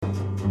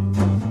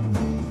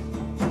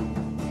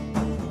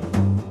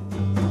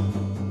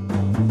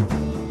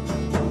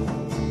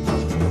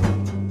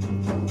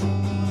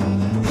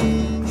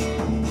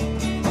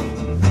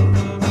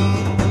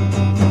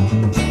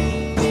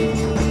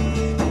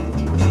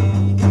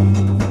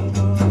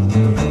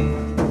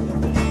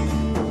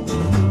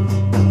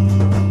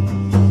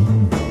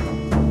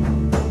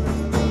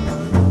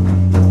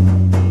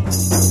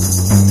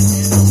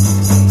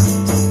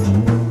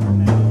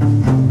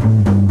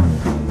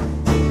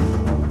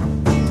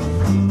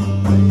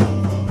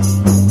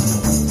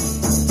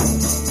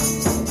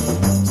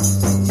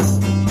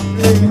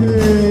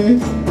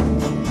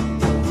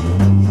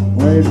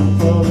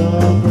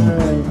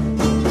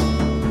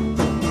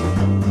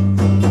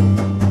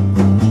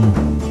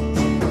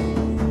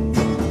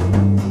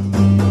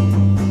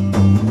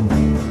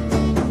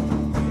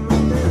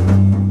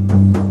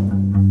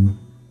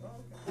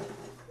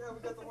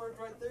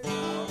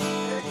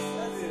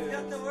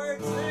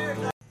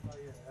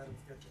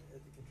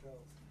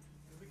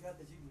forgot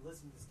that you can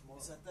listen to this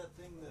tomorrow. Is that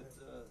thing that, is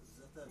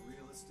that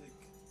realistic?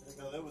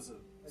 No, that was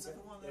is that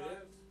the one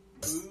that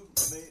Moog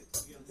made,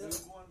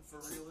 Moog one for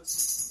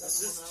realistic?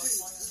 That's the one that I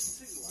was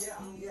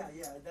playing?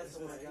 Yeah, that's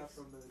the one I got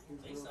from the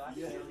Google.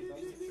 Yeah.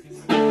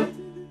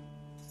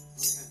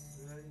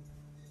 Ready?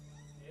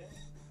 Yeah.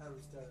 How do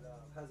we start it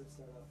off? How does it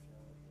start off?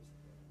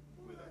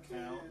 With a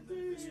count, and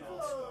then the song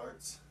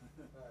starts.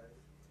 Alright.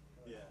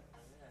 Yeah.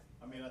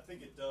 I mean, I think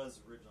it does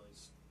originally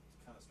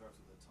kind of starts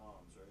with the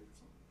toms, right, or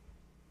something?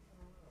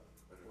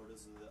 Or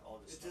does it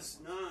all just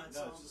start? It's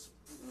No, all it's just...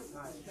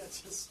 Yeah, it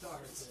just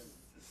starts.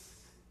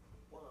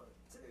 1,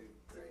 2,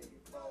 3,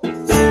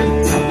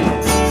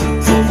 4.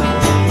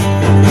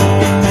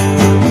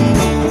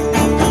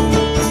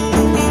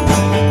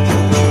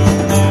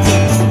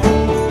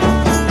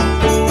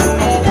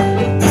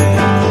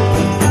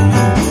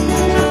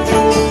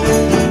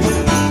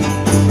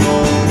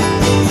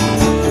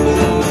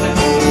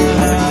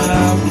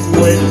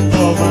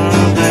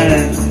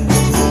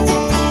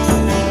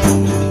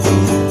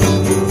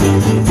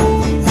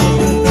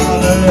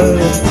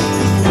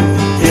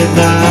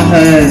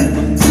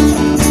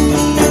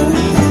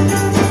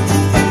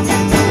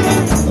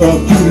 Up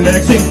to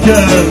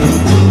Lexington,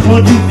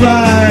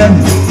 125,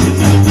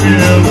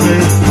 feel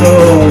this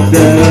Lord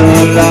that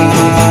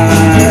alive.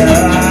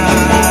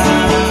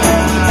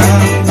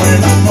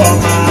 Waiting for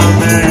my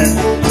man.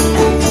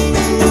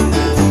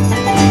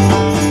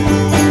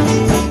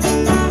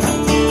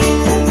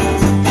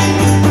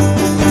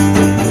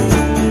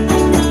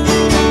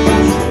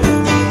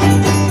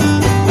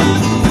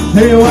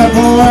 Hey, white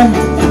boy,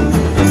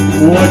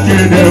 what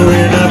you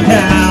doing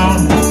uptown?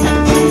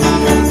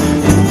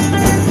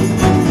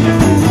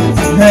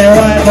 Hey,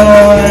 white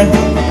boy,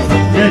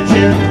 get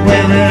you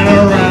swimming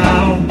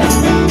around.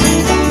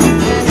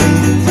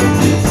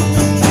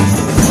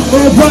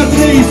 Oh, but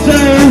please,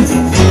 sir,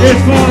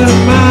 it's one of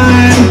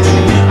mine.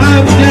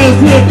 I'm just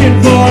looking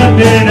for a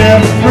dinner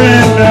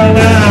friend of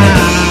mine.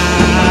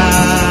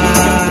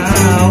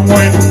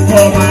 Waiting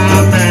for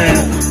my man.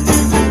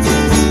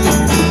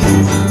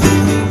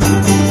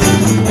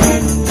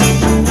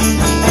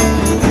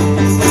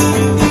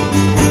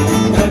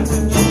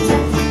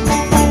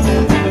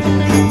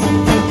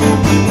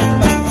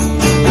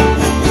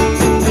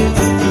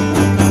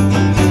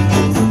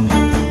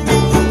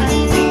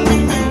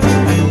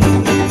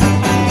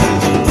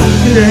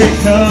 Here he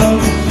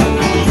comes,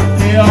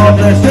 they all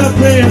dressed up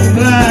in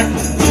black.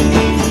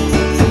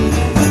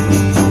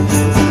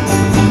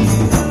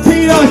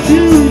 Peter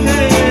shoes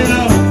and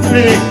a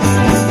big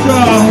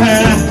straw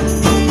hat.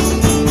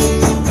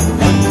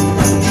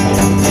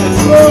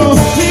 Oh,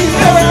 he's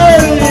never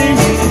early,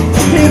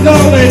 he's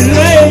always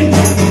late.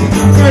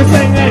 First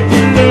thing that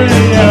you learn,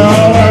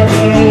 you're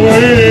working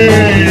away.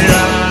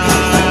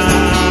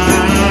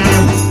 I'm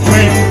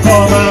waiting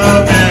for my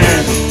man.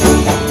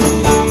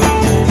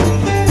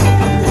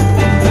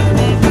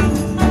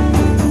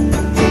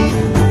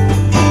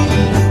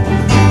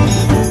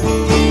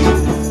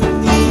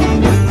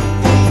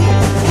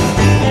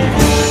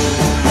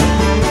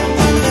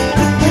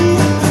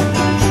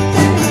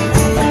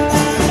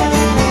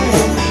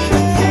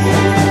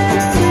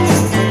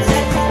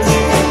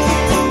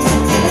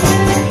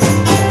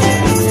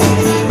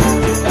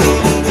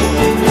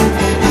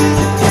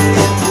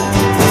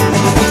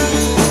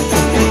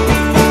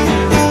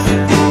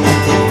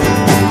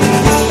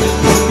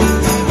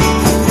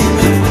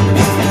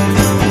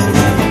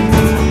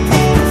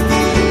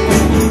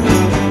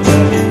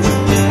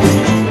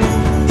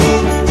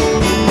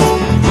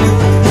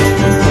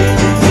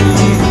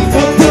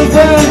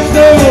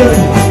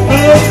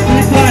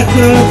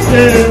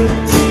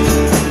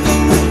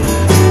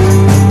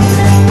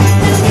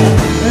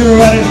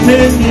 Everybody's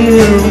hitting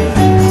you,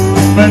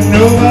 but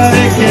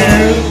nobody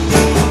cares.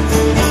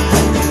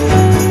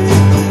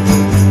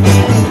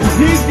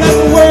 He's got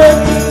the work,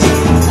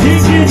 he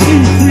gives you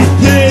sweet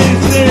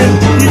taste, and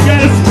you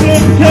gotta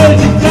spin because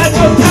you got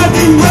no time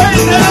to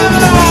wait now.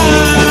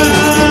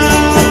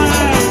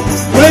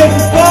 Waiting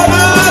for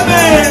my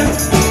man.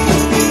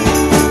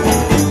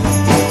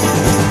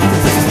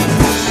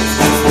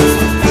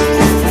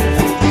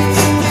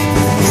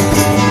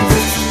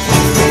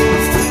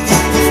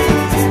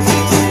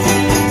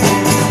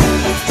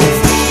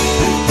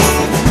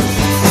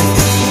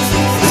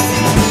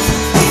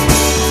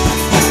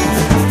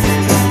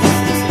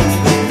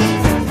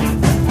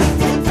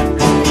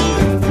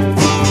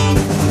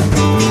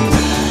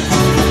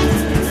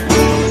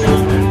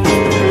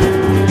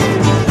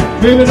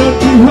 Baby,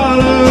 don't you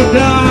holler,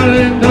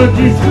 darling, don't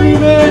you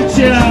scream and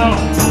shout.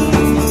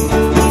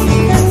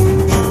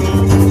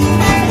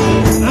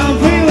 I'm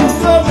feeling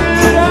so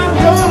good, I'm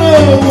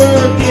gonna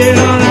work it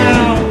on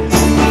out.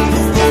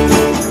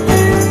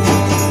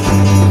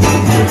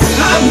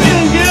 I'm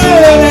feeling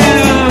good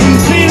and I'm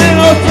feeling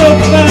oh so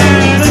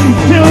fine.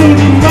 Until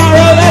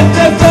tomorrow, that's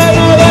just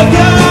another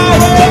time.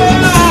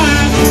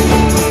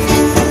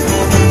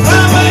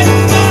 I'm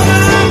waiting for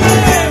my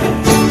man.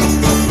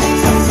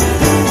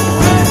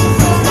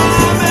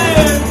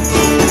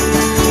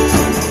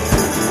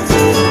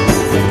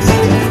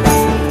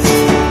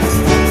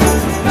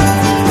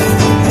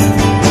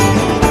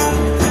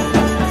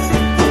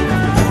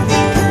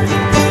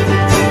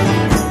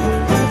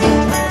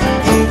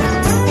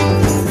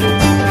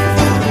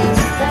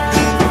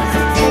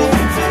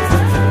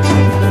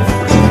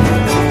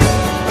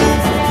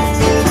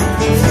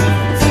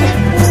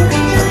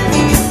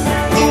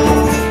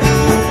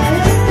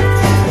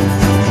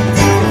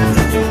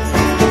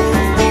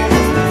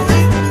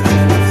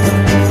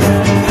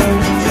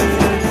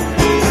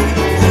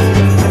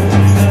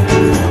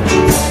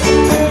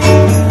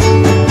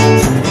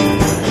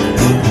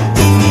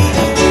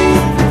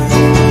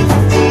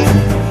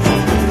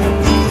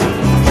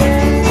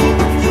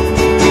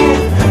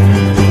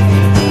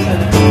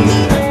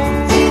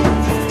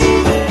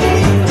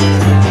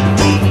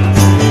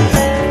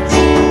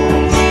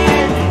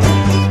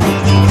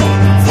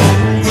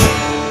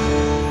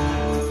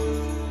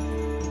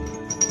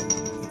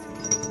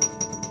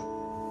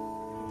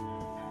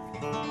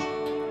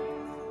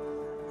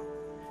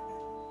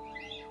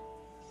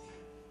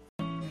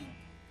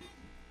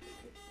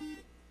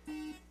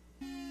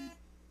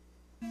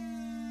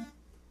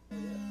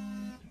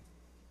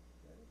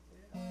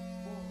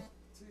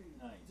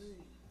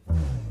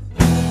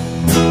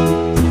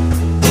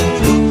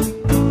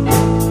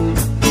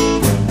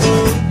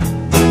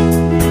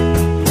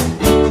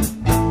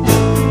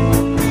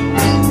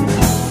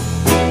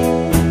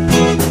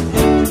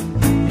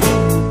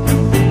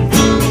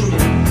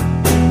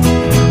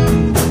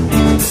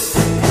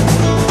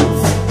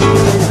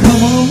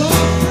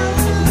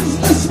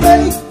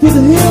 for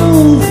the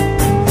hills.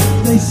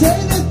 They say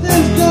that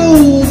there's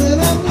gold, and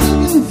I'm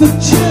looking for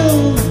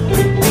chills.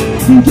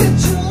 Get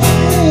your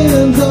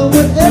hands on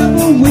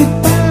whatever we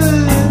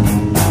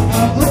find.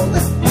 I'll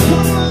only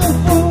come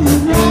for the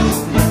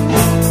ride.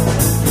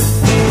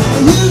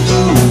 You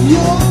go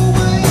your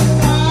way,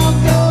 I'll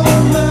go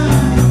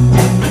mine.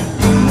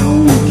 I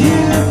don't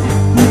care,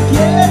 we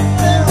get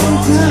there on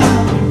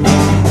time.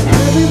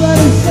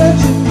 Everybody's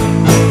searching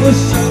for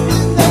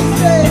something they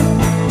say.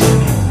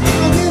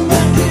 I'll get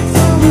my kids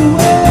on the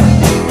way.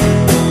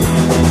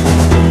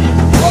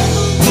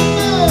 Over the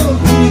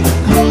mountains,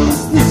 across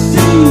the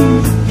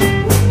seas.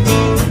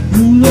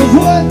 Who knows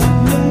what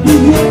may be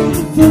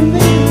waiting for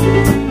me?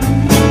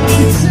 I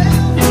could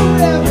sail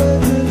forever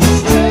to the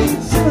straight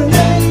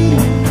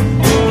serenade.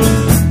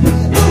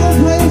 Been other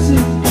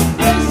places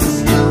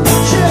don't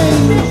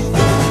change.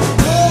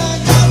 All I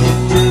got to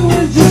do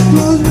is just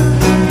close my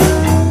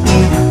eyes.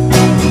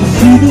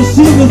 See the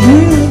silver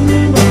thrilling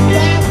in my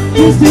black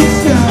distant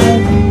sky.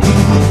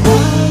 I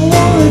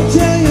wanna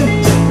tell you,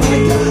 I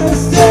gotta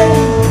say,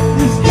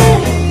 this day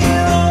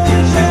on the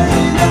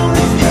journey don't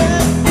expect.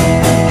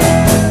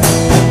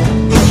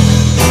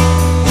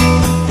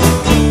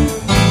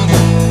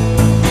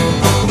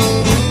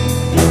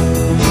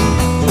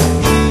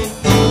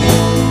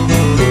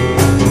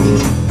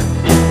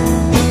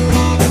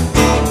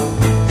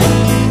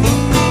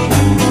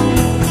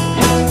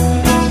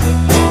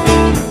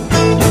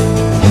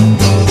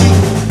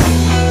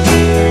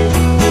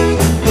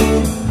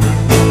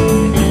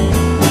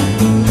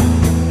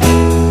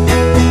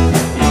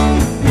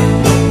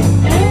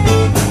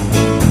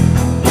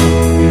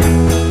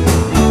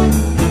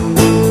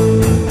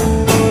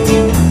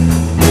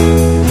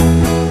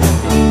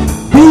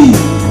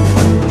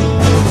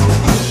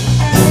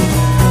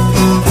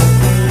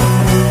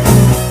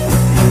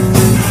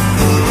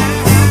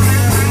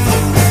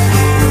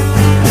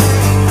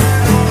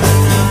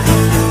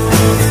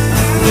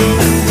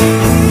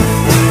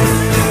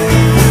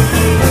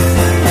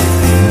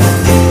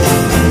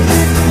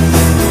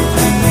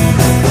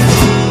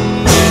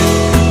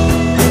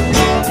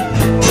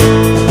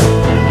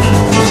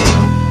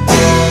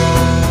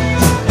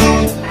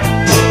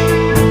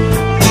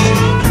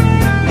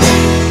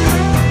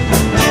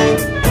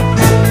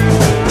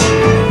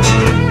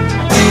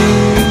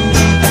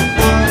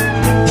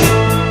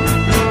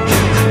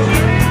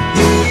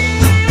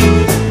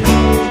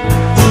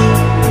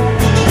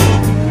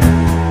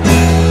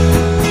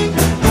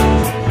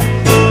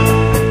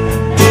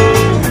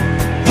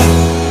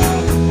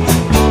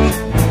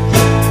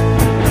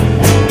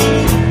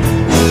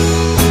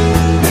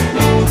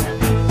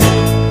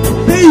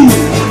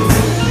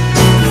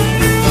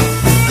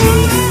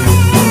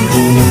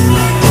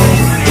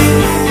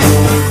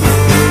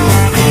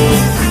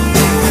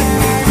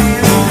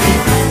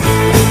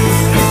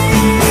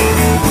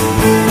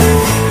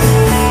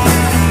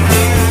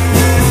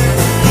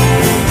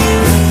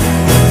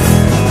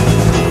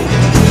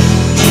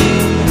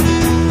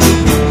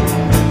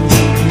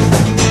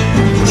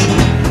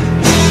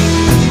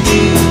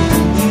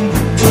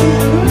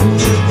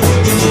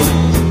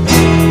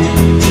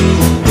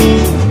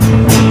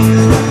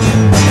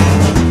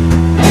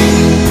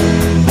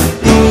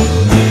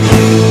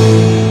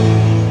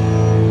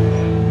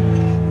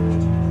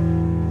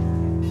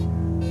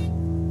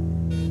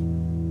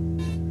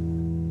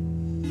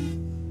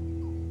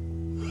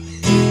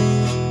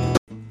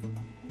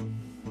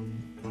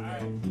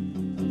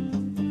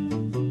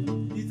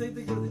 You think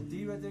they go to the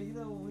D right there? You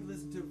know when we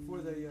listened to it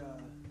before they,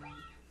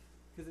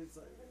 because it's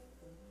like.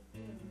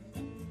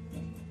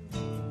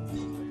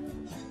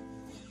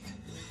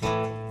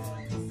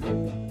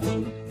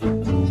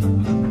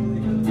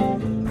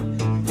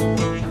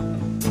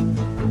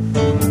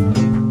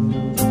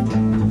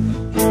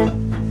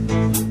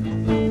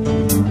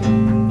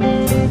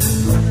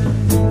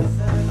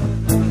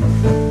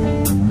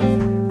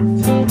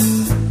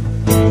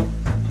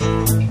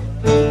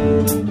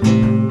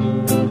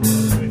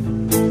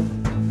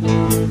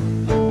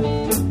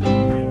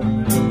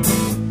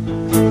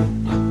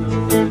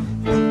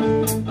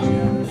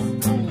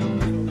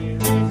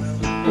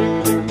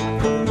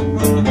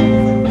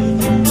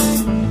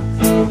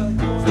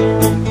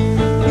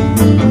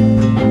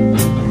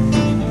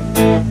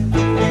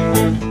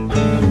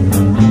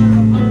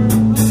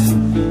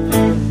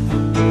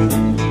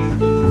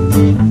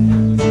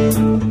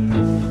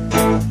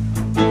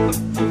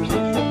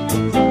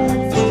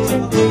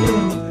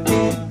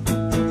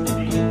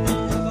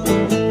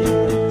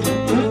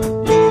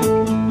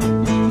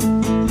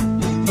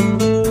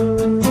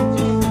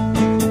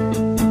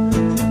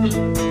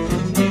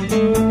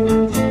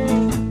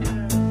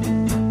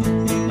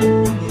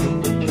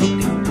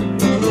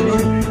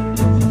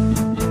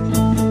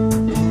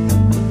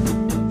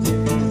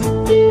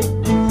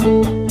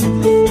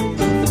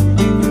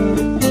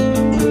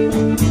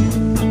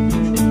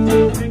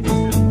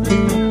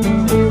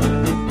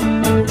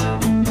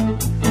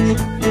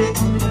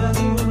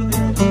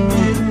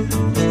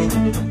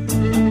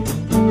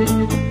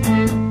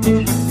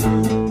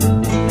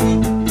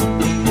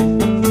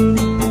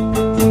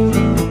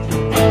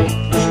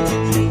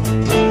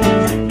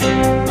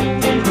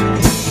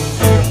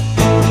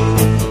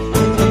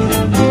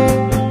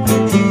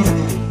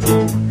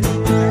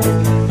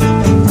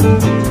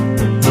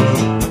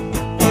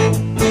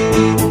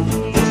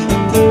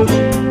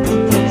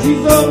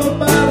 over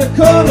by the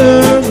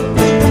corner.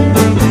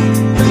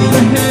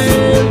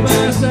 Hand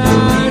by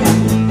side.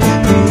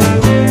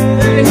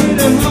 They hit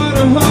her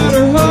harder,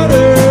 harder,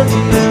 harder.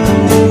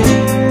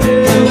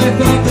 Well, they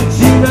thought that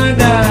she might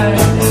die.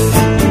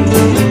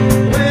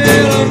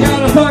 Well, I got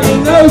a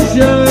fucking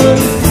notion.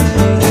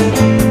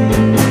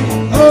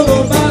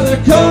 Over by the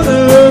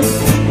corner.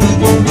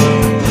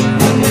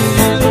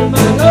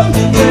 My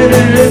notion,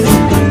 baby.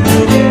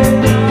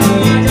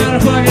 I got a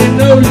fucking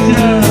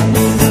notion.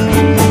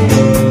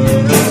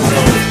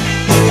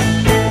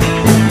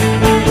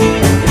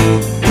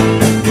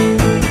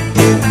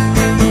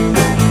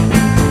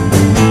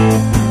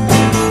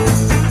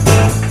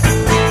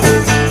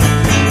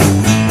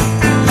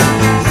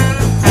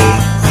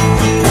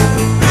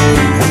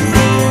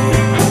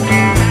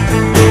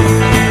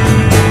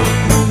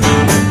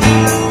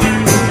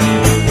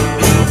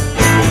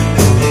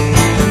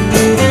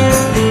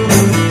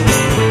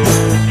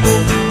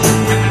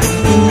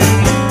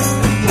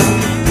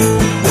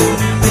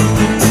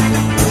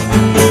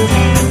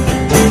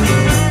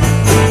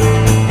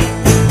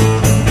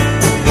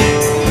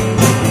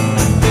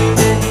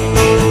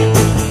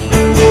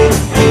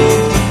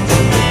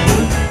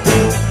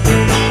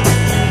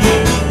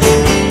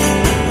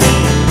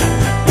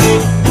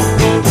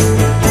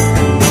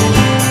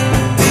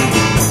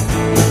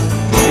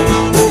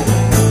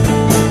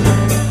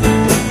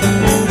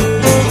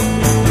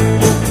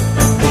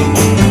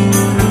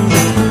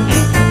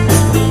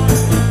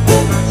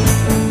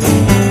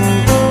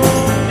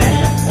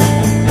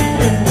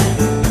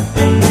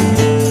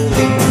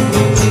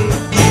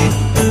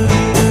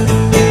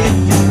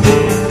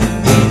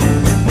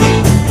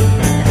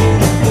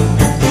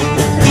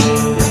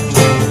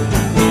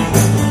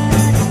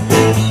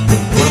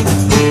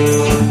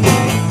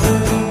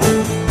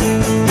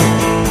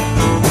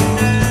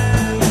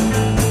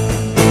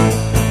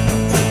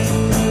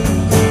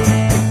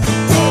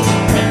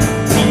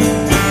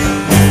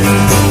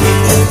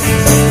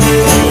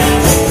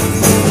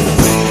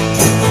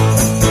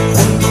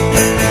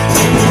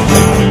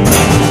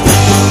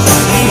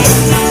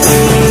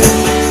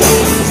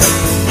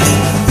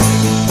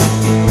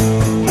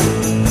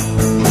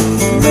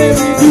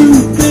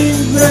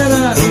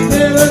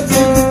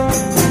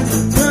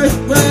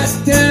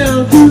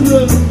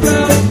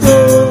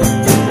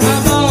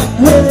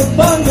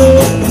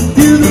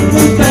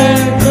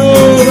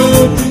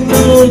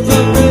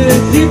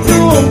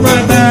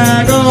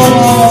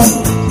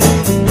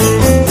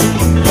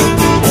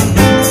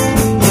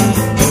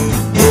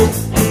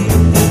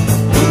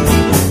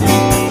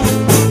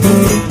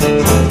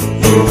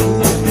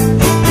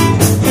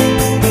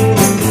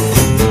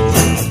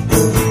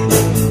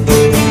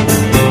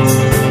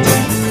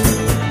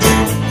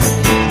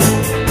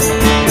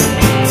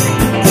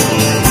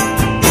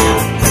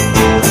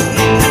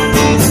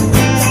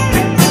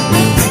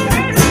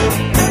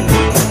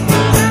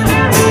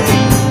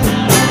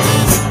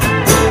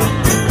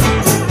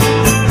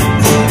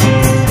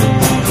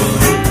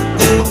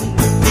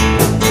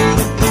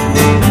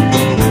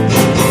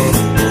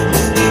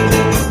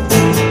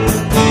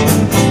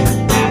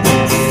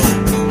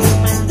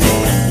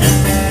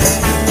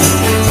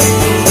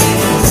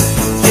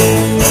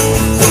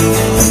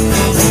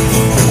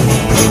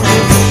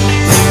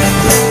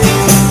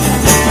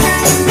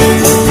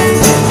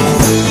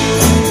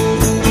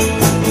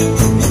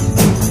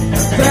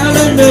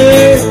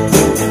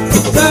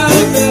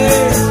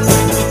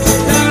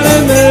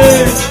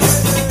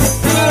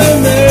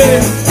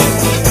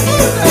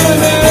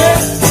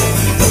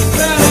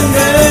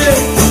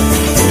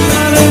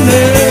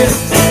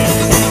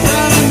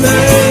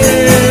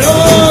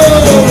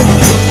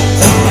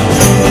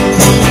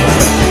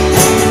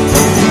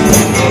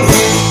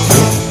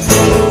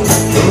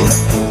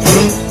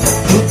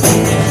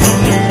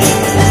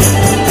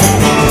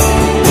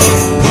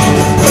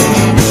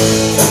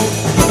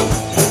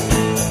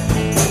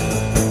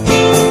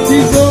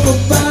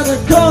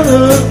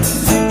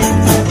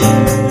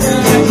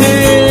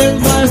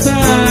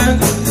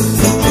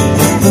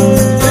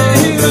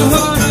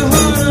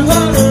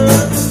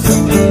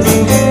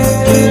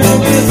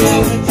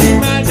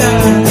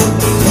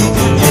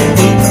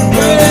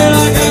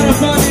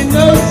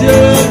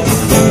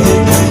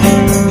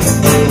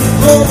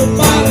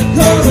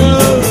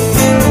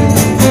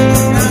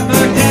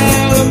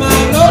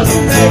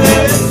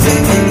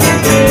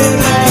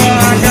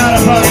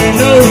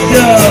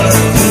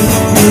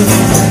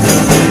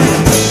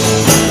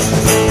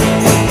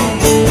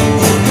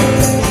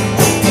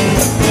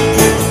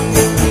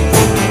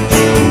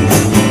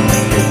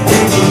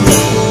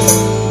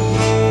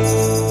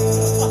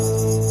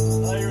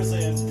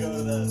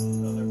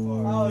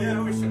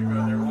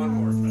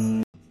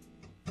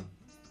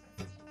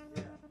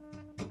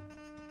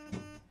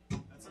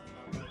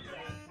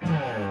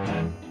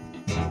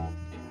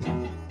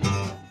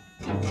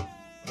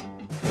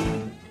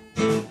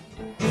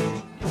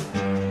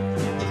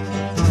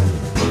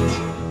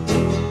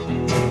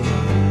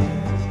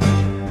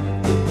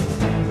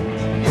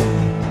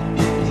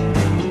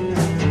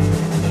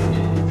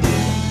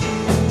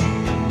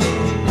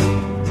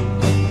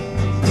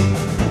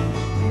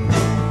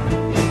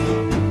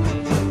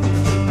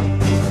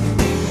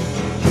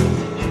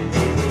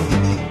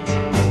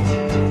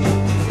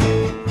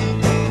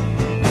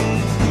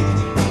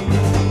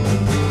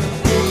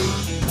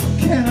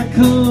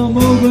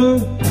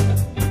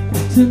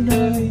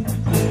 tonight?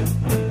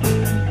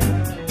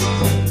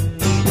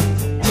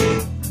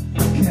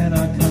 Can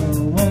I come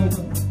over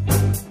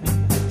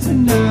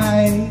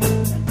tonight?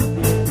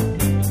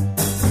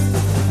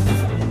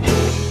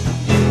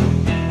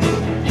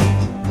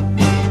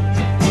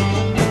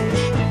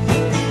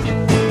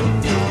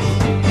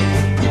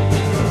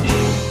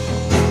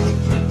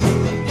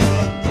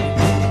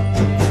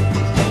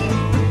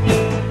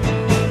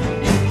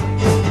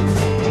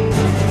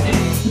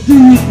 Do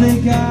you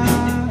think I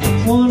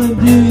wanna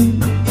do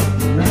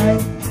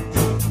right?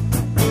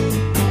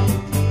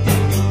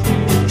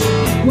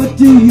 What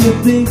do you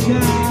think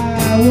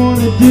I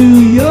wanna do?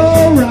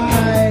 You're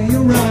right,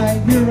 you're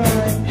right, you're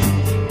right.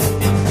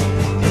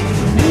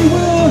 We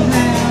will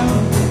have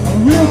a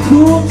real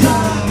cool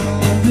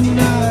time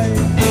tonight.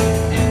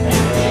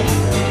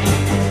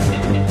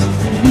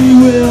 We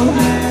will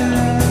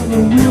have a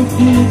real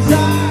cool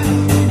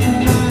time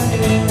tonight.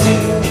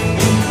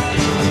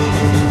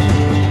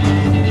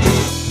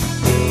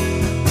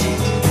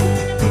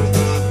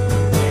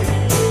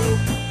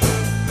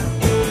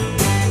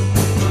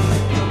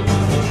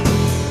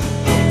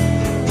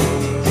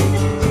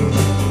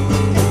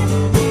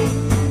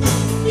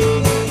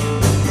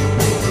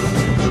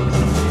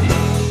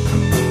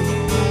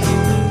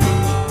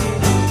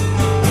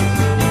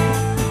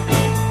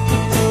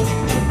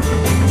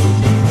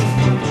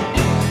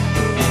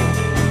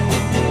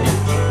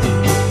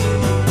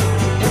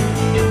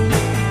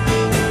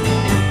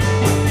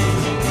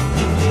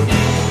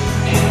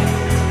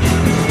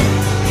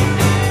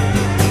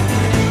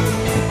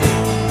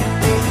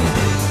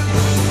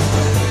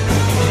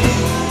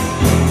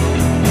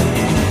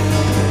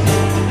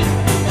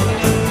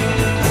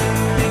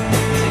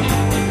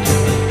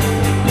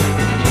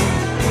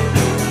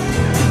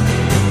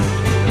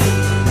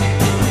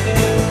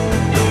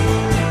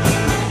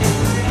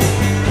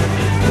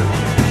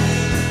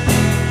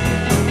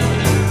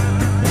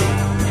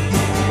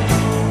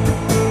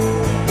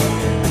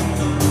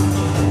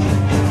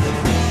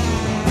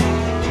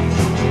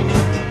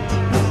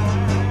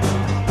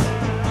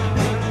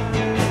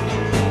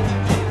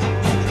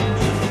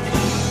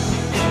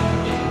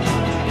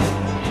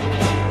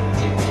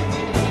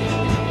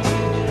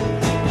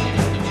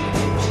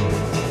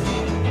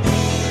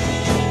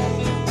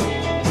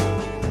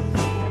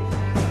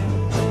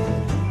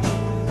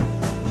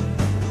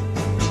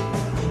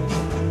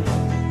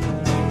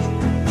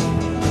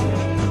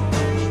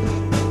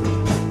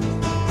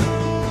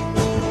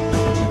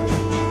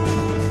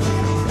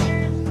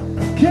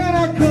 Can I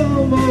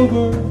come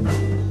over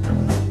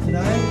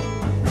tonight?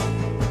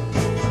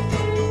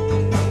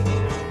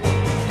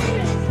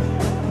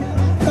 Can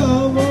I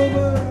come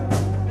over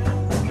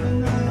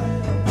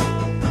tonight?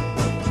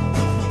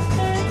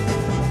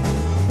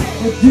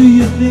 What do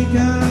you think I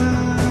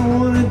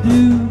wanna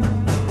do?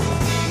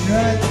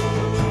 Right?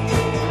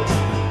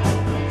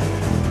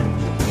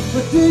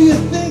 What do you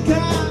think I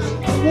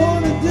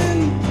wanna do?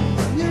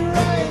 You're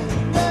right,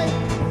 right.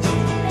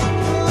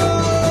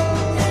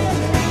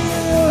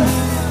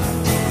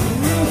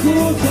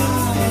 Cool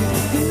time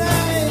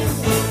tonight.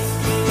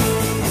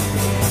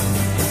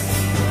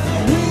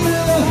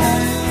 We'll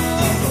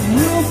have a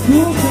real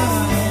cool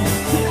time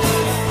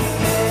tonight.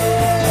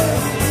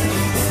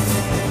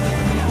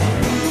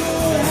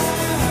 We'll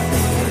have a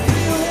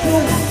real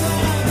cool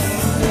time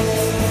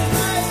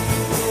tonight.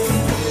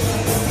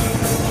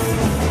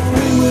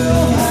 We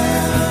will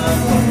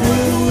have a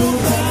real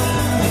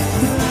time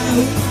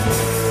tonight.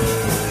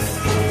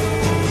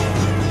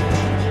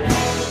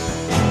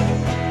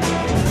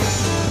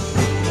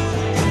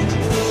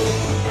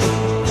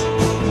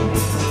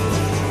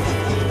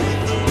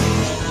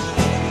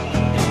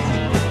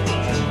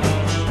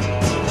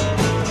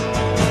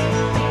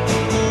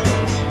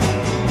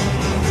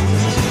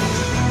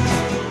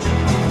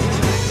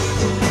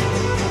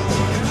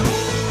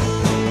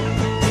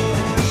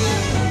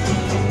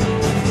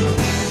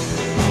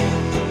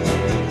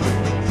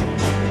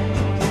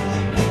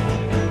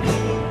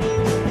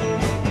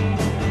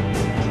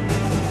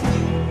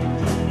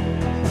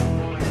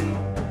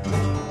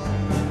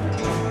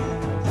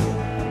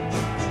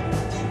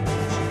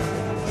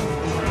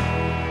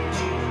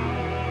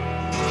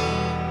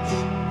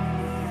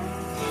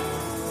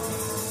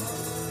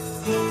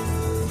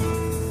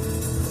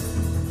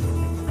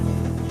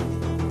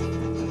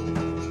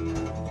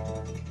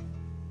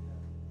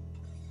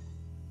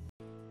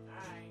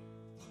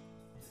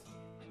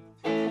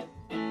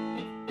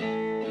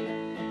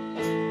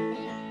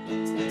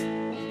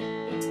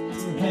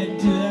 Head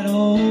to that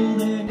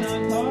old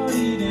eggnog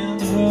party down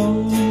the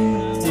road.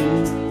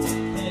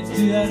 Head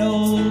to that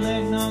old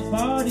eggnog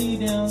party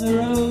down the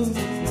road.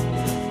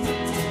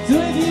 So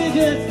if you're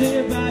just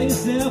there by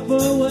yourself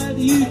or whether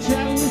you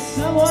travel with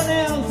someone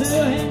else,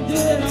 so head to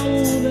that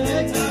old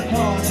eggnog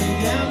party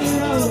down the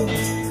road.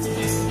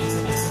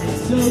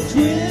 So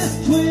twist,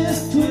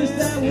 twist, twist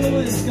that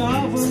woolen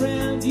scarf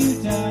around you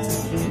tight.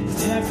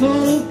 That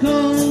cold,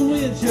 cold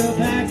wind sure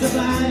packs a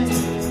bite.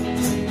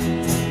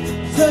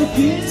 So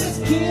kiss,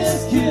 kiss,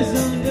 kiss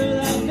under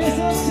that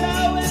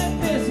mistletoe, and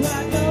miss,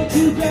 why don't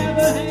you grab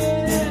her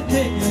hand and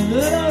take her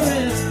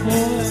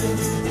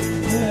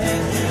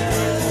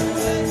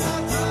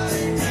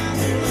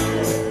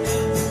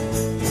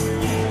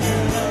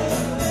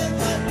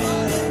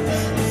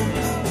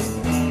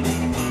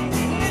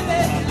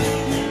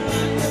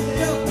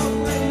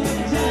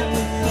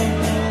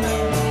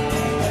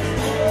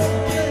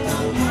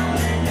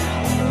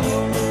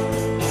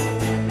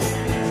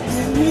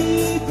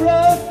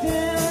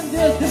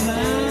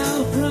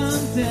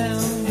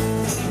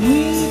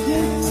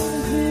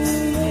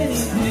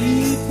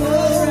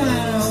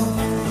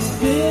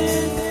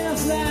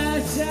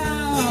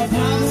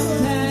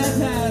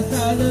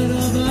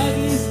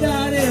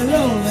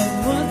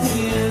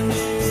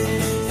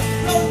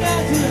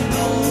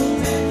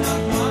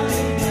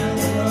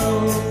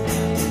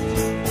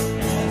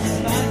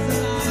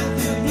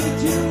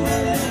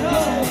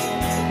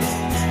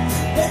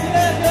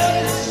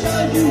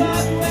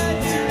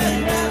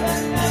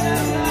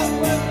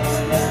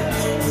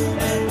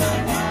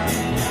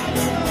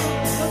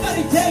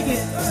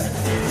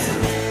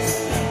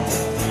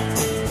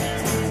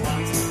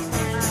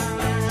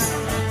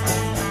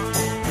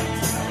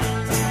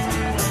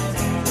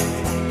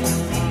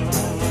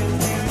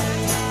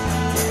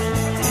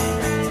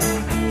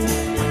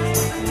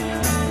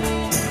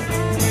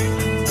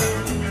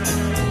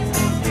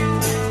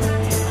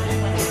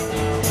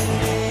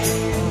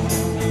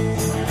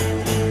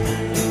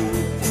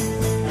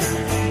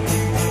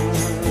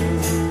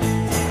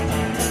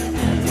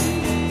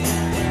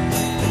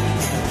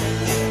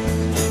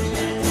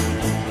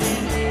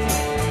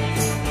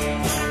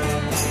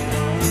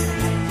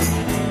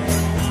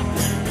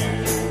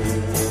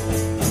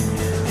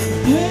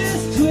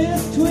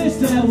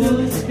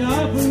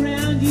scarf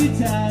around you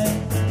tight.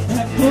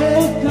 That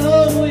cold,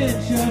 cold wind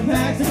sure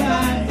packs a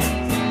bite.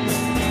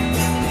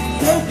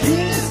 So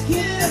kiss,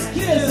 kiss,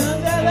 kiss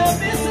under the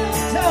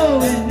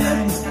mistletoe at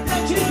night.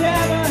 Don't you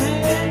grab her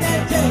hand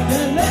and take a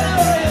little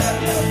rest.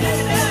 You'll get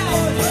an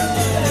hour to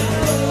that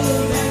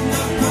road and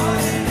not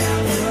party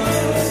down the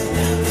road.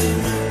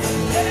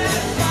 And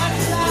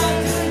everybody's out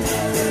to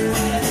the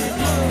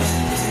road.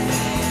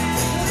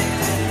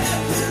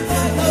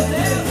 Like those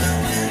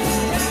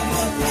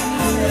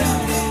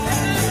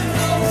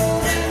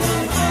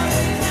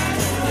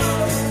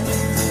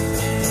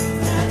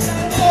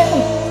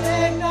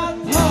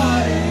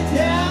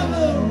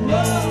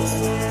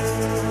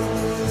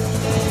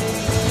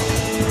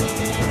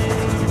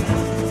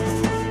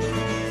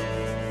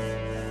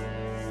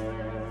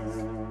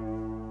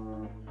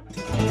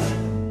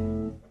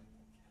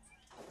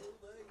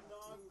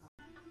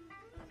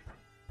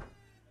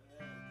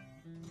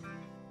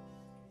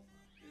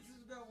This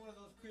is about one of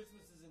those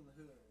Christmases in the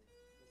hood.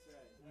 That's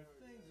right. And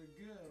things are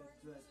good,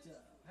 but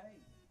hey.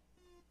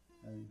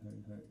 Hey, hey,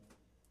 hey.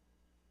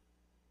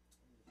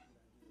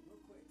 Real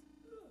quick.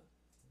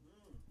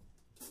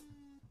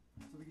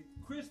 So we get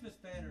Christmas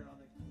banner on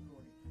the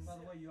recording. By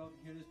the way, you all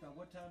can hear this by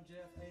what time,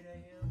 Jeff? 8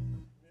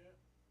 a.m.?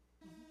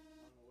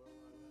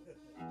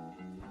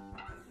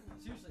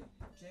 Seriously,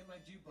 jam my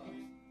jukebox.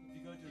 If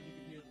you go to it, you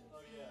can hear this.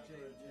 Oh, yeah.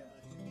 Jam.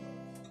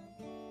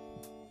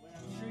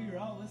 I'm sure you're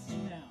all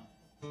listening now.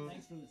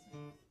 Thanks for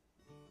listening.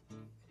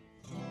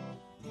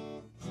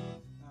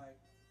 Alright.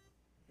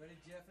 Ready,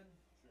 Jeffin?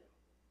 Sure.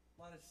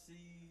 Minus C,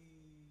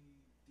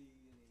 D, and E.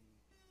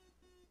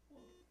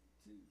 1,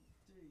 2,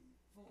 3,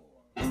 4.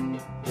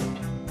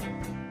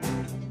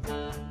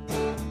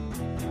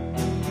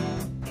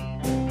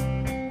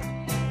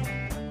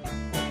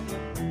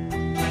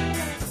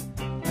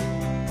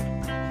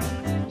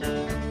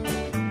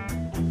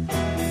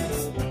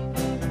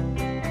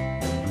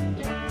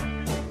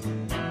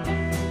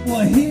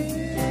 Well,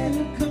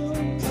 here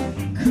comes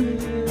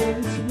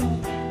Christmas.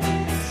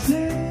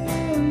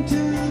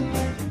 Santa,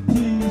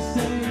 please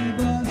save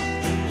us.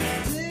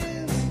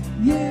 This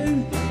year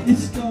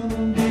it's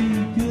gonna be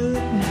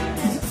good.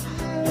 'Cause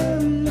I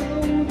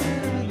know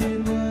that I did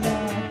what I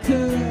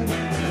could.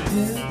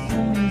 This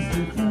one is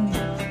different.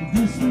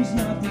 This one's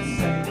not the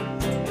same.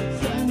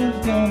 Santa's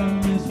gonna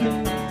miss me.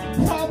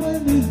 Probably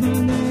lose my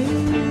name.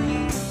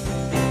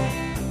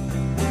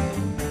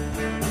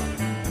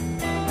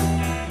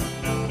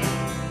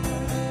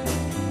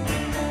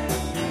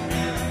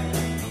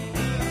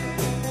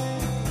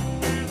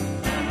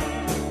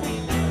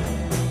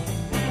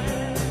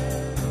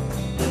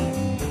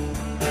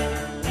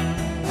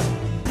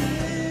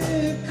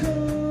 Here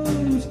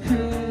comes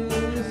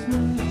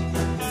Christmas,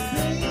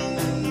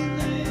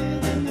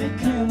 and they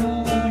come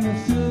on the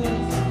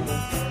shores.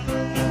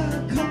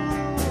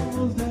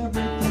 Caused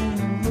everything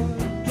to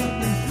work, but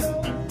there's no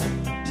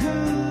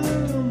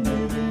time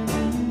living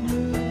in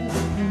the mud.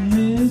 And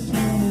this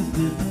one is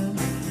different.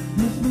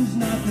 This one's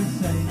not the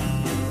same.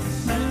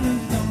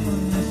 Santa's gonna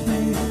miss me.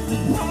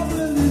 They'll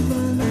probably lose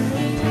my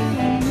name.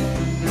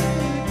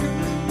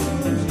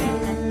 Here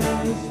comes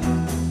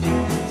Christmas.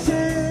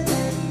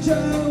 Santa,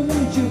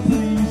 won't you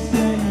please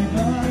save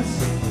us?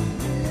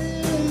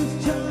 This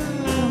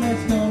time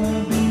it's gonna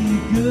be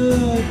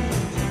good.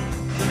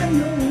 I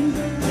know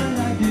that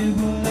I did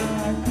what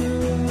I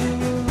could.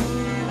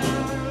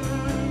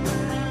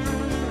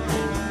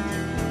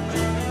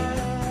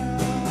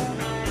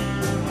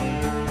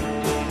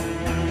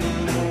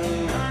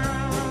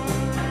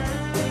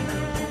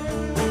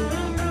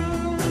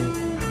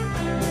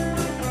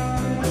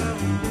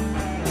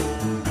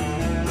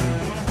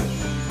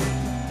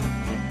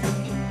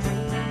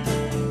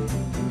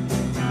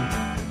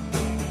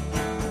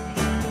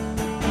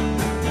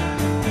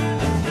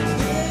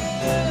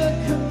 Here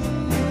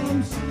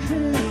comes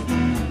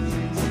Christmas.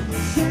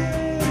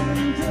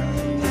 Santa,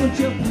 won't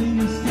you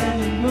please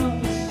save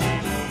us?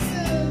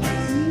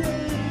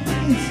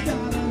 It's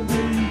gotta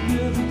be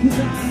good because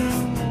I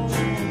know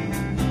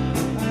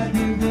I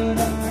did what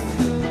I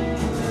could.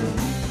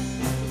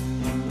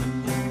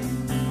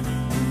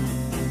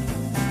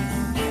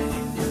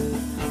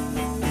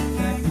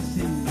 Back to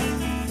sea.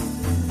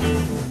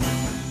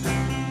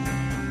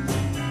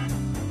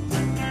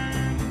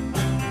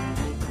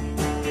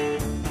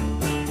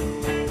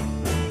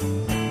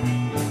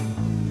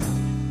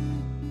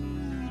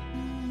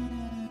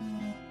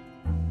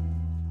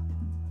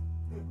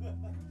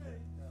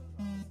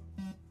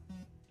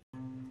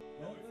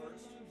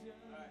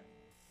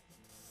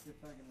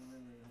 if I can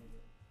remember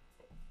it.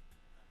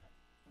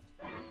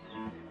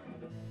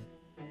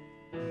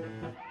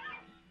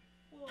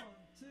 One,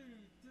 two,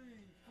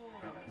 three, four.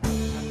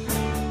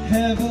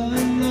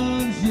 Heaven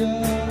loves you.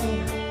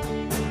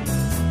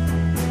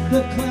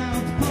 The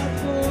clouds part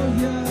for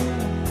you.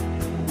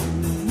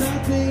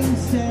 Nothing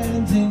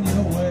stands in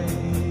your way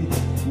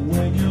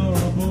when you're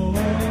a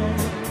boy.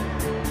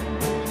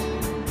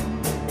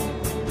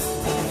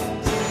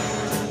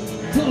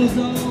 Clothes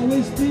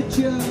always fit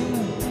you.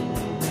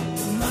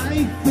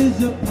 Life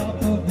is a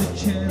pop of the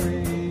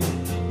cherry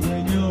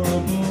when you're a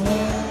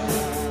boy.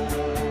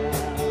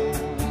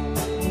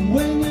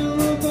 When you're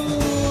a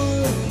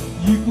boy,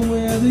 you can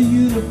wear the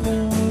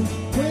uniform.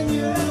 When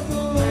you're a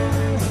boy,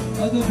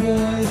 other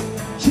boys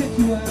check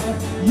you out.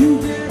 You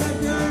get a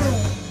girl.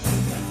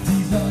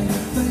 These are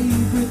your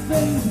favorite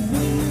things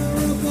when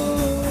you're a boy.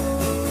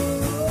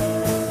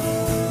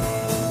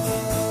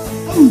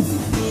 Ooh.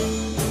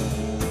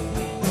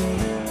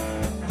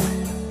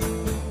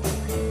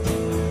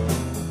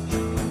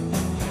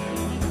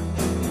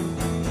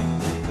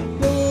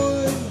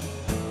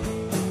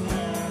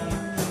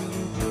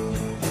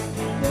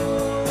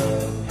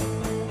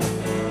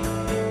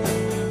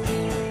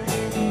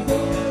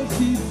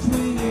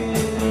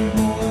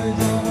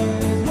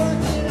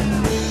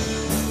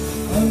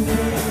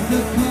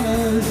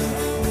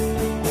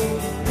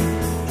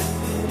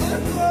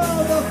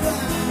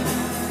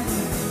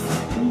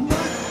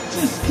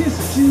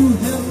 Kissed you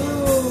hello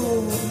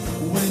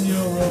when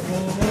you're a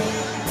boy.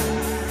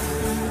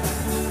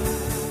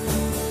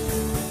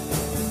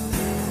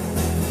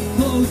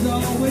 Clothes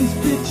always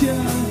fit you.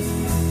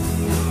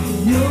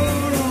 You're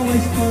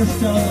always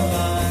first on the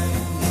line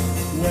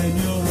when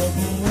you're a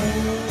boy.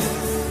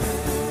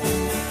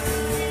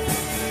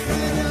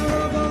 When you're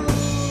a boy,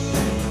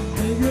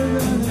 bigger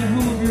running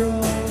home of your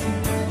own.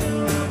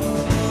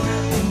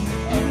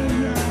 Other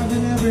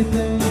driving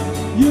everything,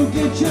 you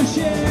get your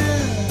share.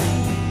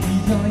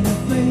 Are your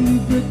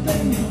favorite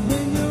things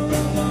when you're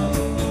alone?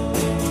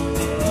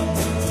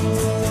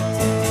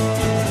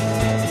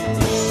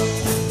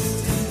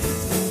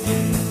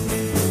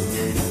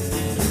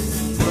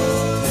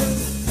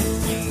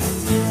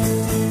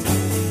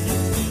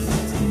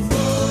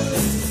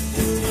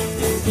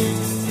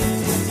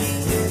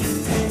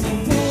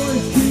 Boys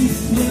keep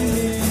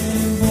swinging,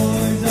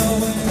 boys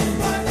always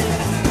running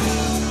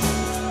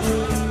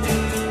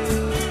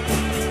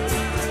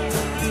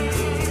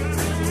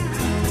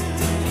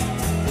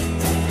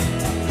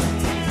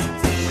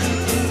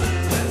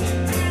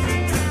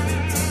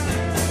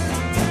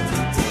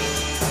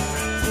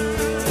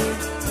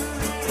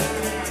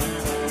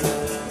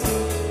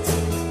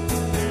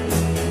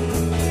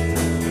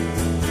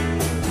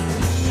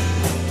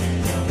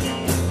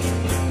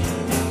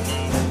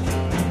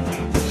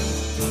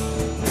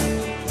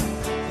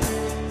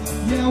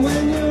yeah,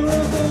 when you're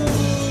a boy,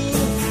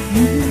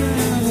 you can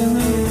have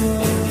another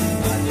one.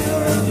 When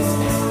you're a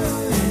boy,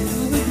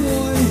 other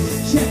boys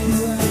check you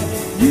out.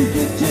 You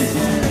get your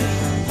share.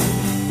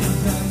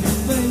 These are your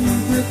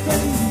favorite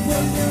things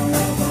when you're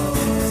a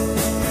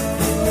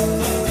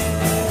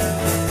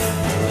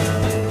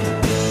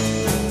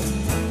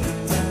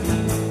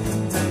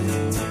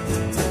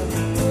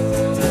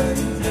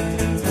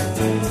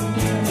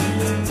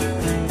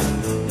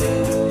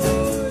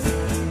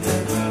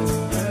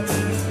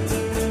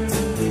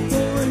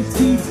boys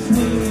keep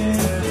swinging,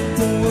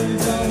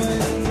 boys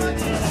always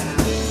running out.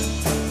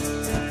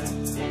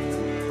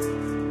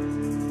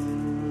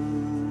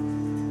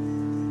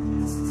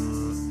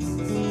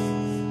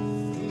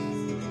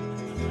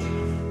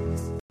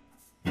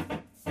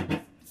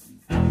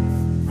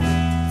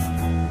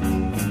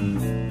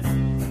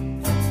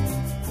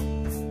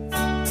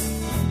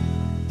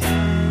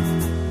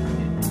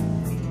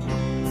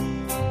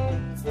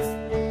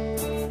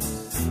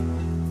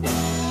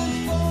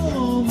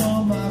 Foam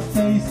on my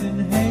face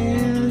and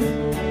hands.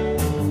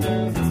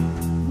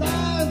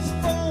 Lines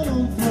fall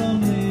from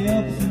the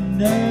ups and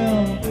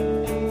downs.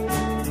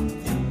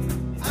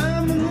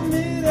 I'm in the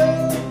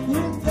middle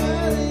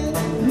without any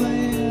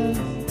plans.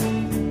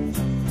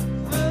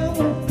 I'm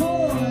a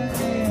boy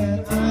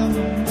and I'm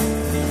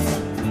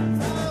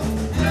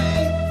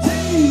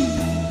 18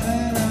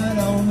 and I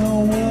don't know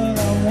what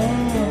I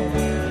want.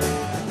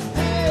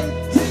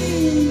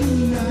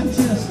 18, I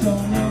just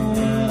don't know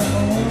what I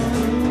want.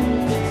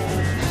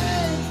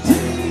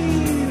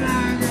 18, I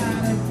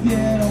gotta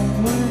get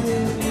away.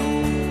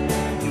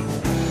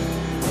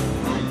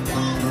 I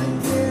gotta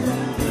get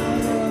out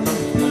of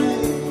this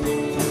place.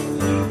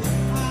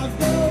 I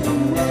go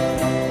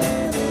running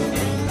out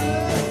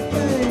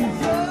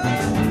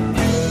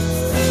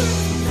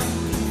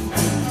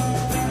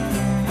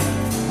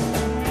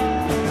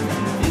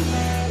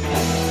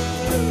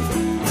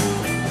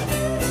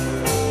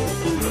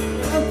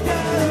I've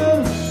got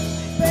a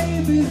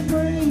baby's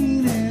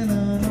brain and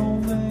an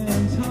old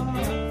man's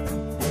heart.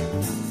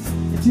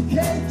 It took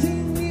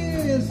 18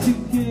 years to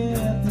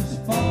get this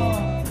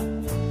far.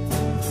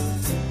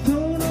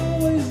 Don't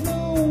always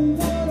know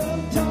what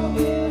I'm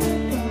talking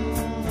about.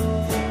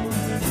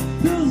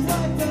 Feels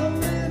like I'm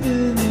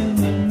living in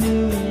the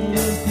middle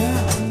of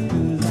town.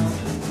 'Cause I'm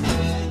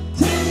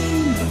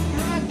 18,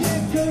 I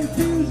get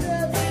confused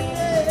every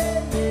day.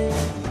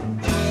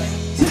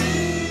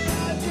 18,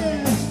 I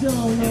just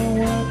don't know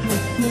what to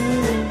say.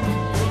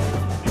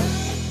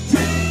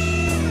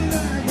 18,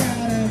 I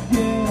gotta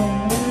get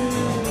away.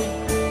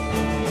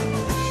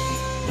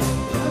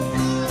 I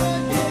gotta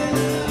get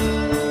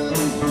out of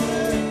this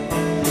place.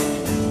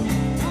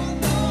 I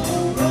know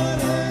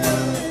running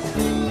out of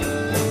this place.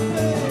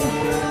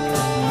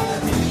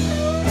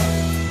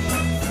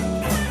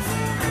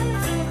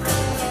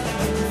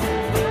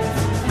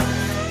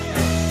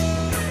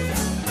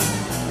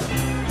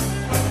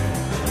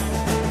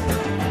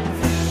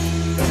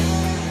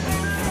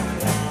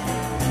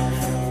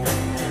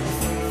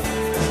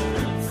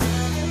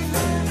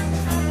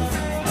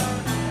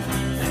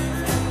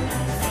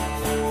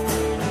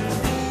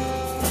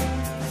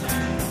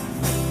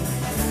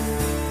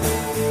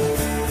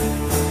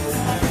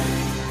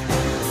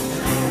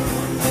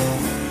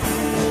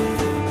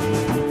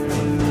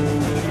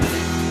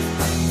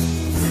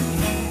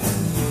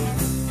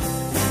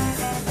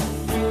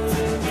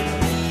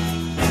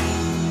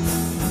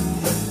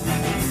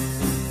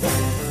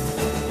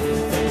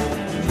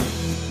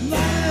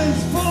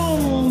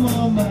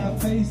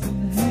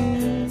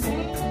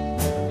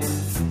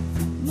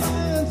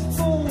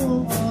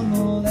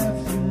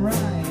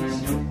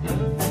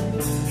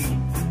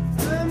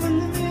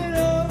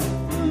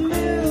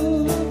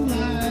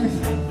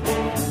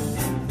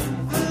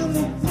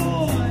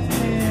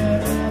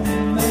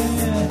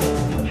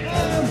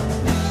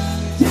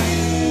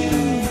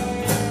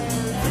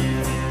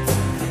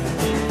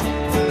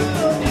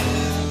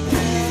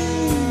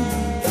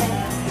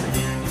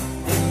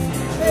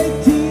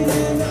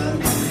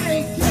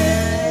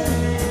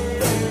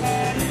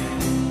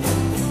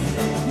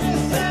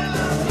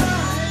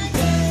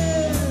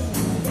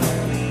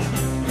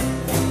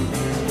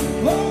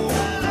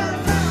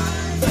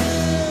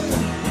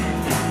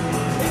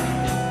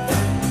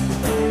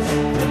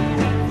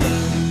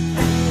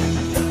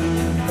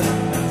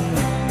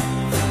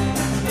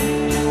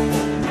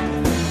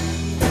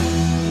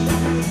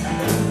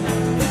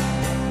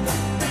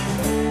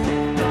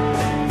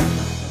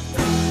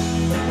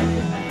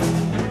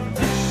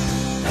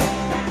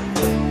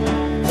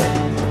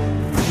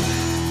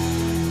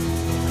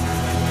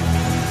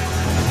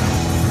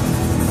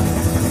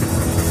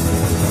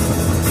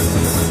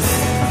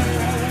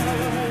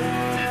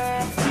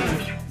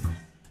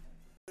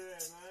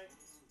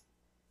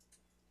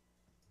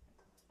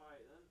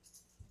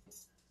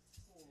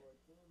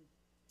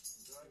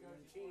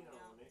 routine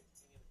on it.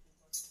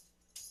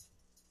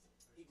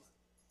 He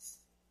just,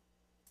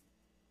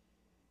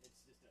 it's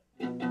just a.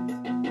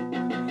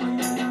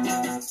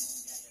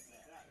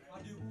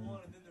 I'll do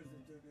one and then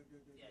there's a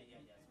Yeah.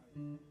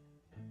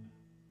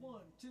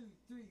 1, 2,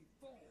 3,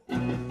 4.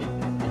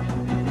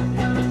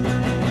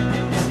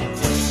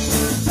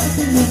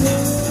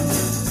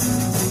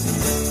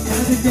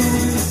 How's it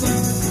going,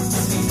 son?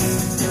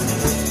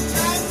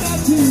 I'm not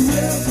too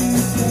well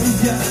these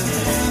days.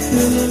 I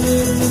feel a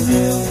little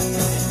ill.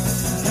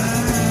 I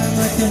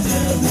like to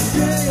have a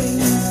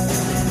change.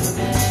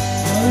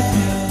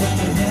 But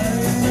now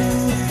that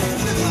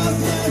I lost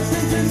my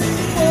senses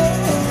anymore.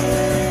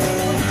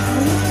 I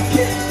wanna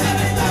kill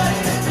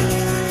everybody.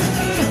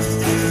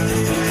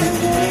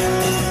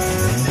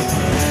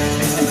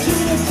 I'm too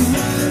much to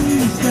mind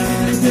these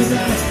days, 'cause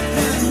I'm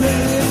not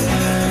really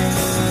alive.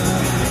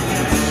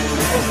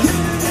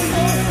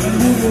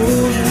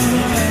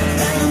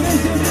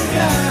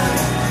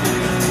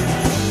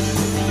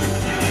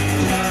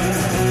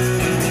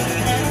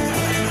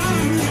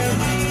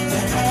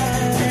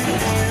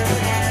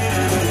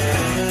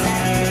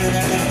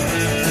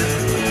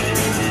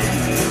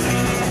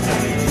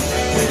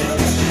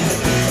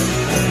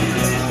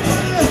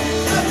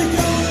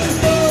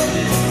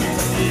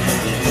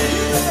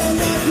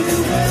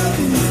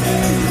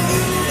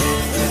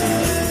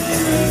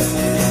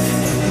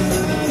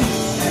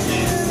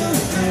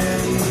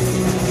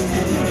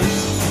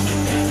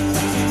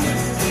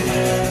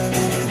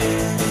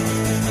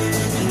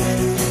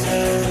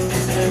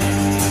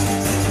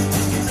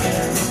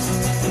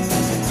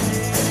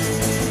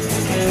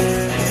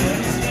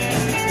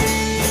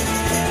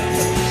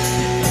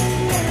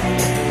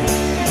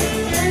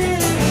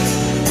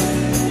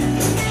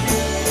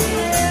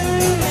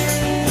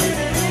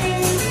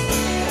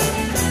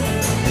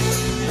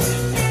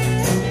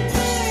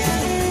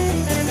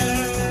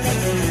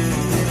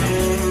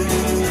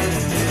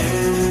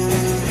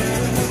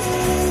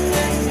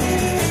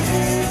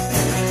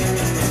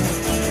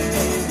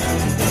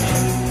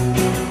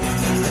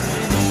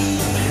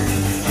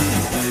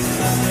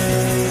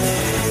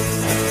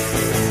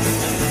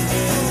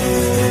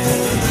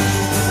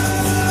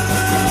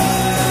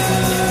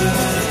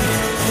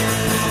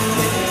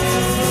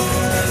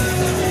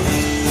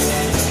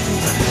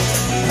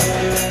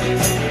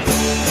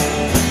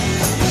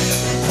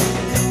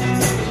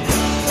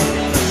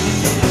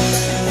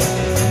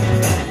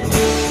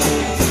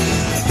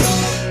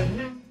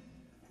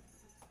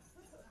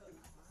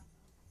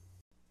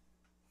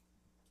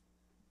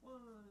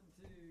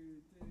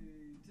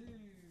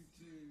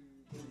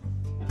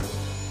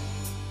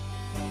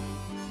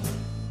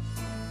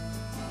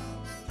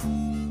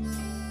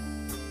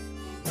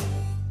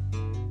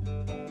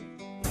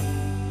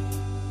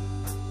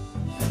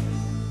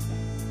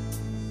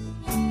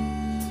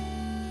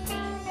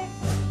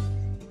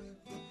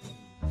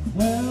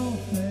 Well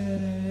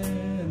fed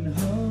and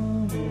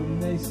humming,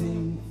 they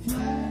sing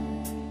flat,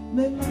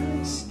 they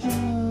like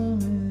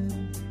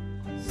strumming,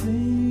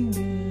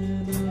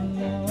 singing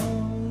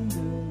along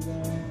to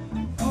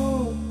that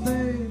old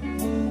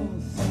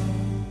faithful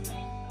song.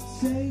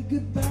 Say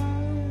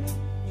goodbye,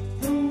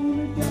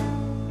 gonna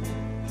die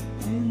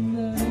in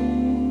that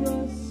old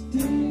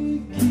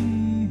rusty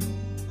key.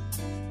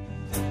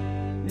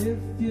 If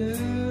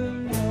you're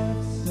not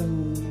so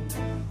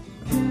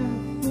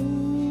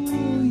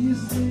careful, you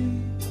say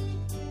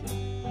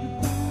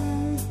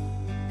goodbye,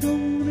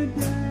 gonna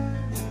die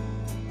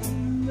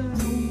in that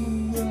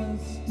old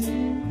rusty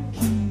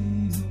key.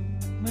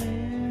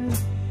 Man,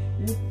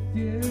 if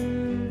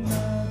you're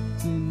not,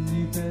 then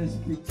you best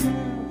be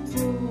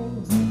careful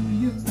who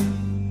you be.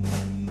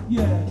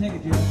 Yeah, take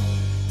it, Joe.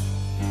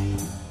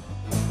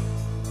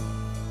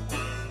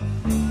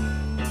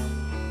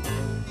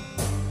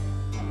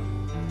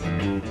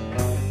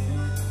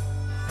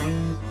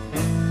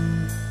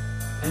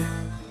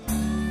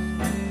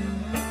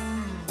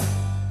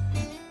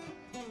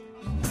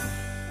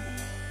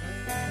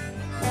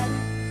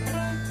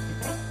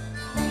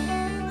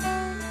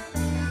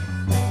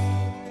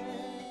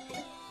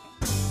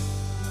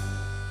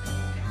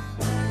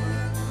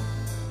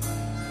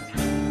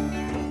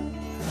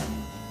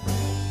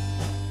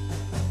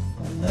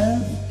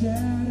 Left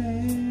out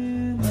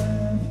and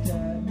left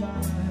at my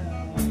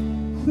house.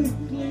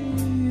 Quickly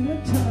the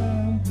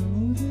time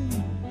goes in,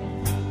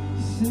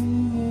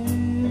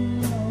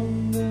 singing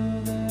along to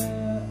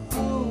that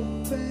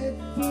old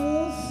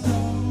faithful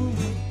song.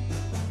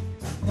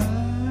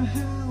 My,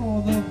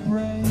 how the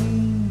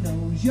brain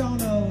knows, y'all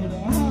know the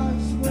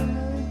heart's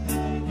where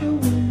the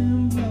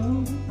wind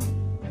blows.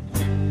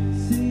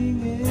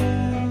 Singing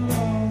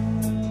along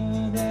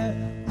to that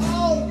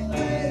old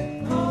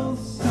faithful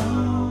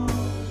song.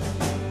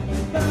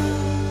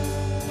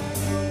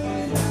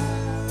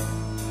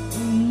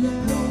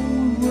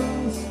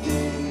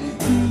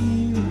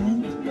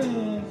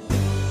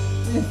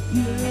 If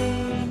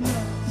you're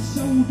not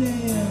so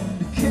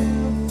damn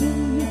careful,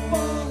 you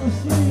fall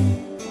asleep.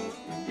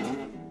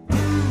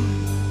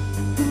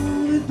 I'm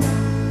gonna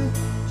die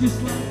just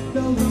like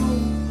those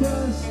old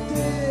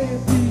crusty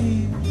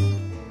beats.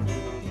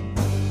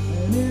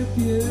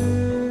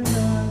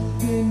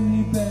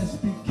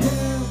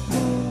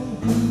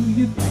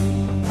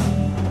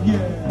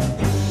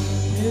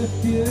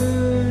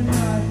 you're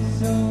not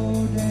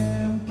so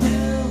damn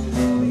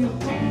careful, you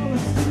fall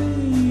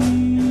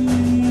asleep.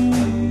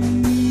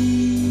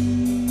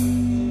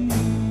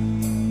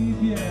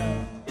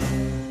 Yeah.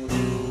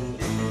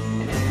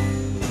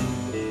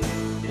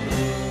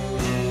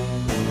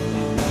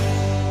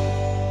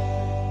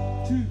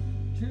 Two,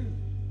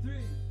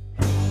 three.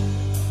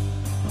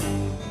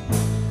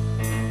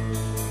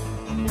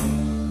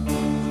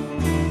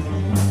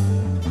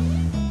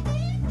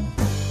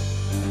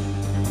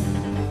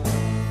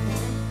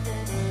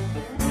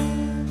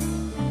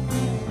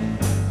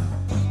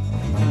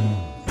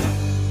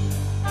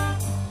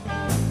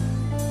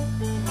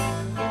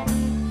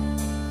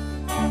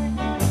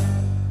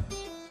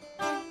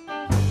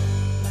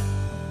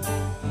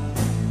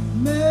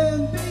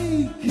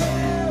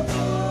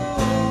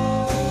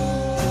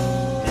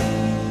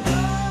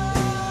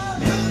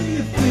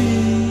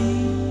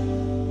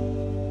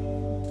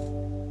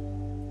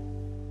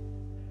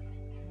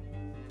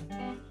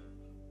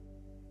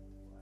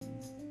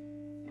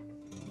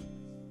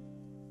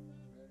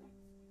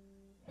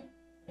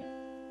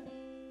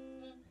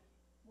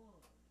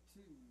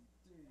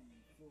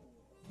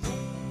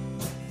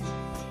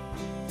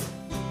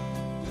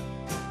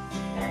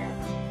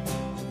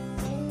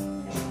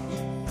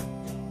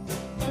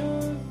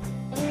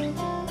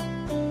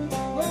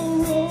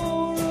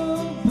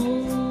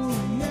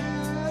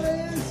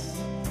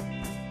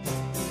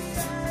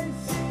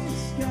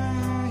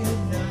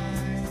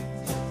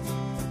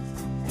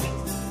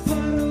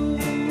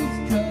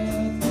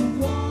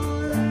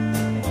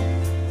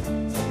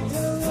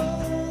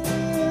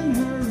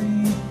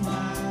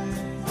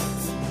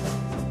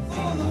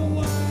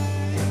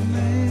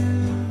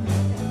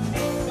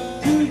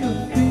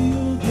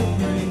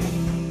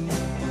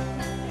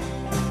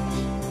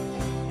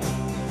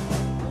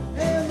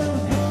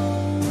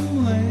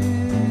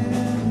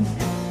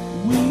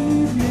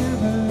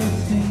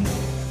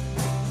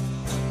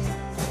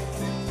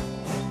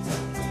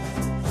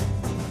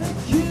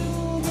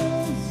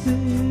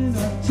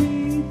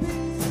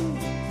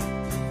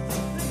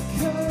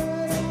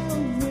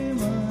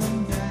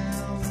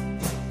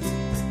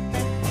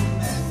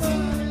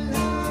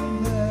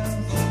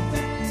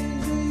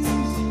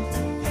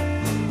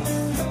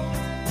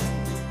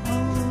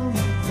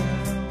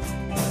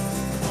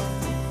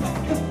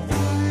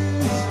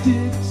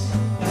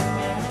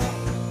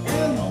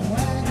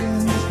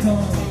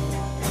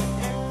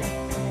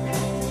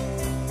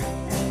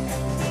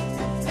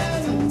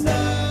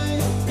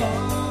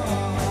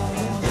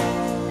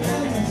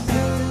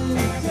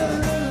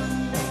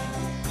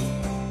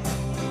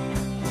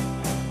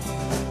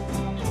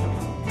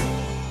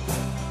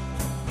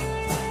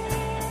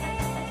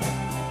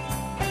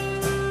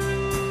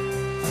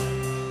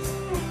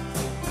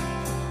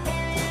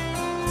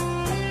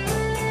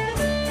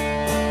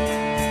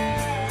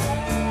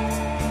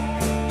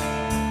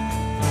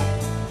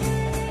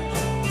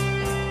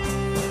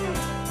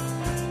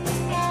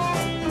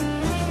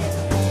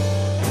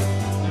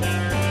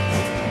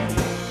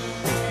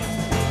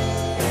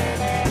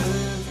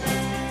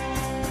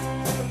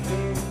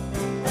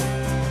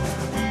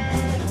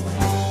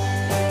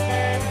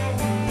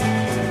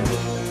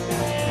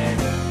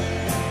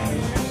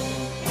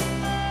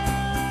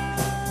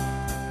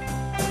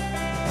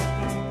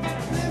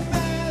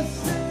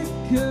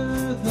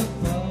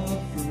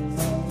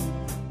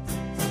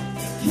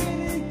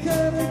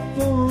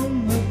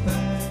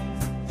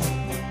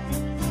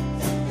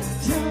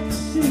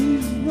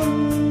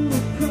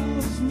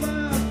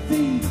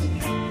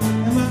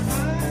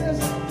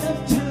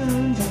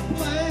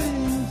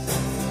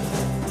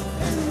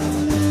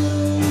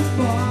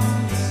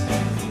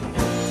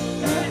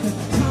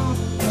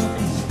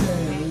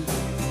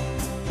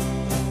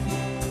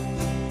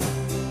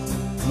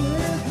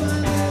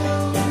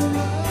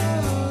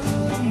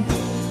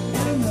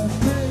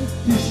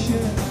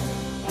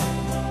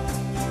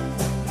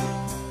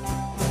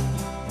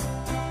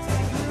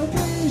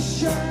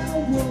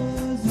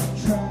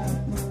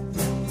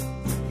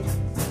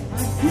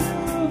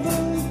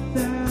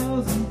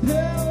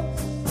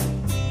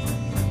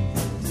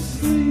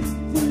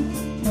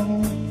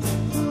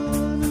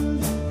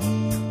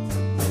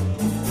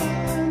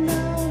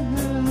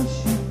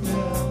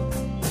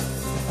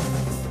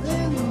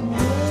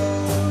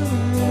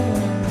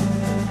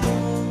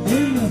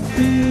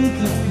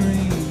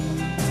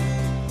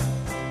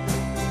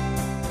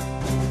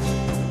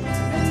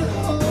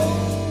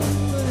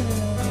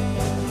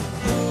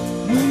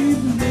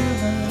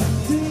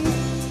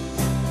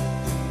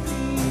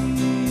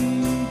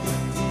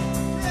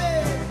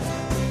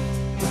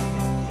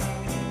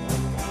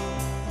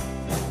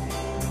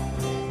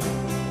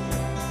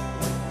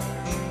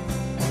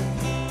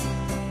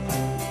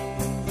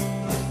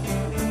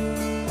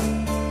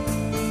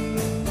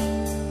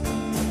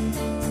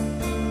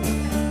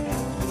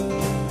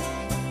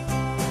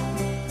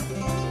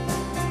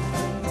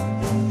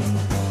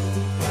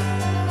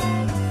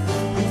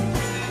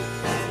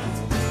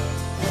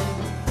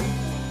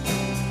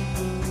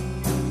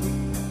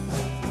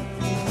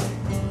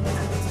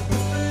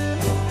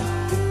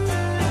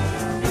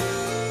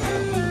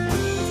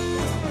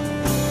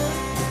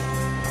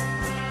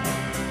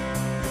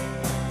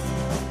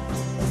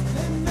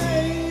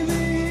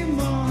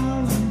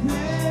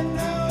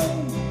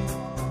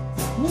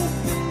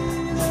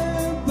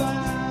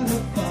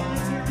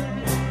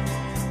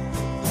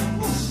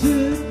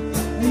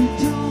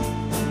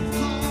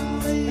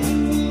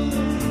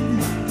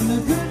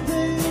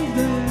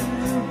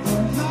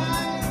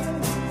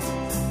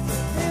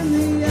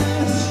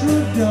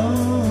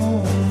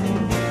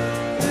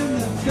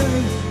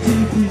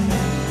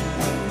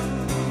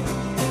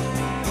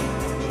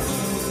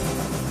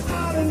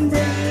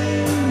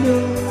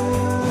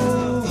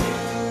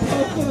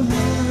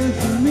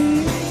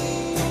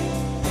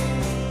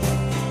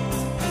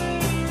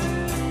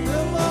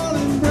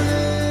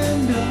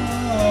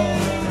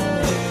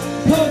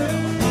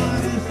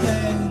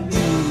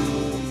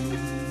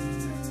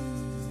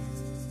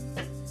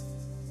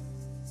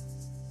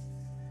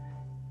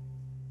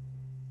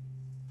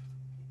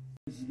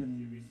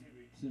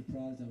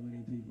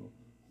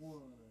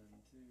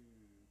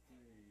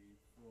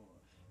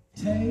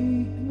 Take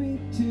me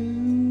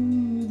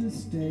to the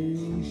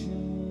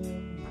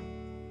station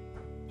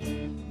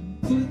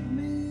and put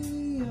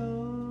me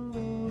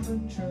on a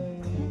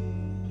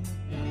train.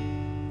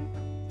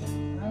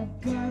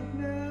 I've got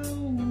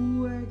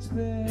no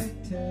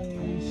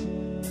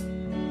expectations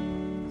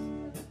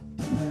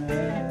to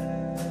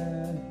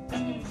pass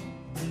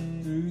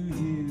through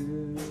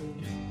here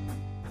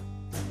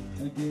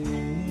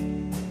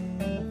again.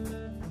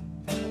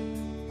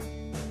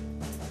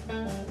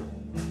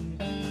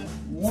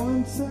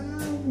 Once I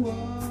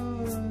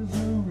was a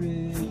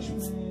rich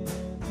man,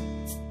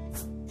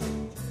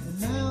 and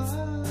now I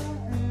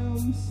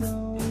am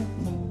so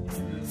poor.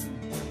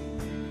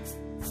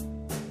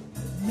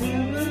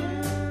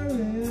 Never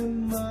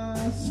in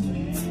my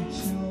sweet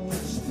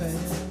short span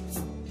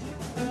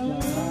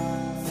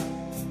life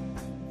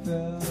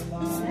felt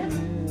like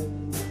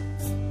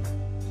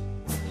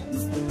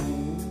this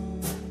before.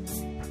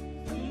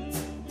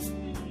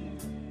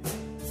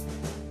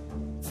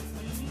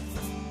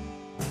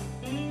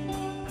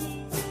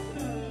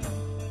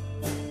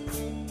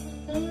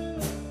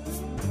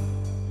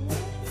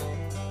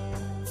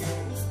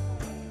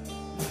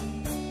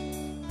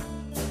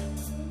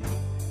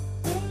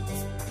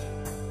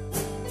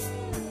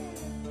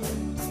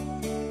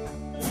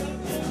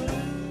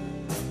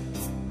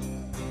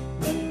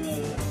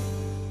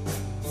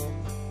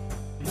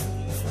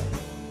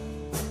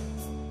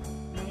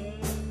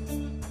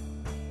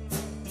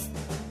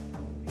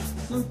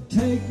 So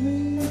take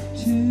me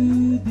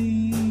to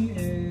the